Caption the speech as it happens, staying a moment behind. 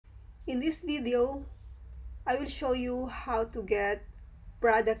In this video, I will show you how to get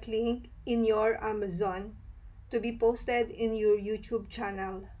product link in your Amazon to be posted in your YouTube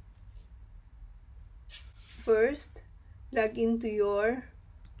channel. First, log into your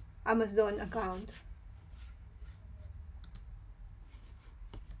Amazon account.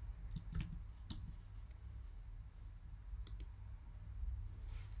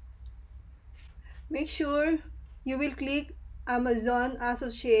 Make sure you will click Amazon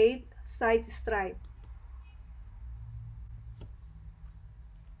Associate Site Stripe.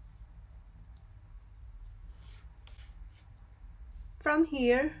 From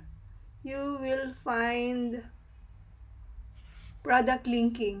here, you will find product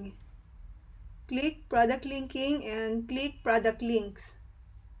linking. Click product linking and click product links.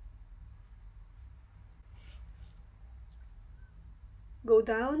 Go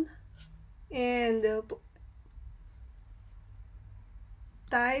down and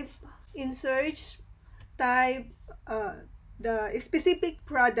type in search, type the specific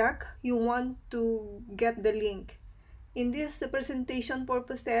product you want to get the link. In this presentation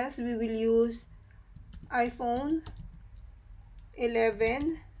purposes, we will use iPhone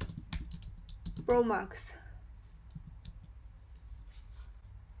 11 Pro Max.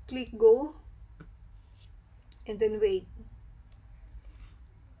 Click go and then wait.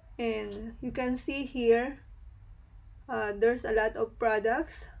 And you can see here there's a lot of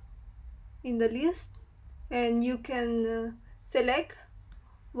products in the list, and you can select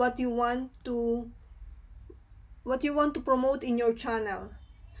what you want to promote in your channel.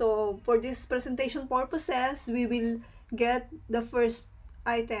 So for this presentation purposes, we will get the first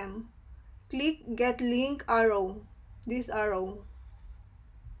item. Click get link arrow, this arrow,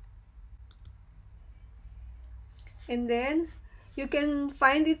 and then you can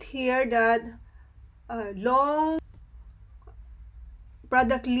find it here that long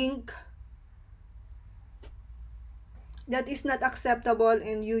product link that is not acceptable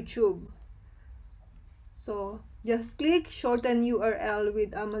in YouTube. So just click shorten URL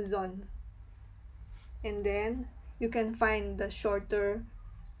with Amazon, and then you can find the shorter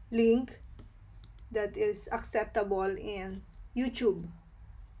link that is acceptable in YouTube.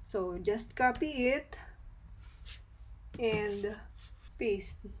 So just copy it and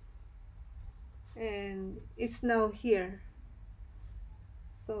paste, and it's now here.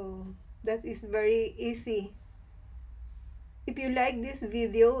 So that is very easy. If you like this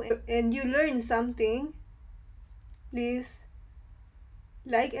video and you learn something, please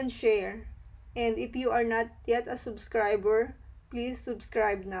like and share. And if you are not yet a subscriber, please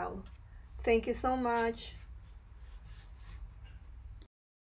subscribe now. Thank you so much.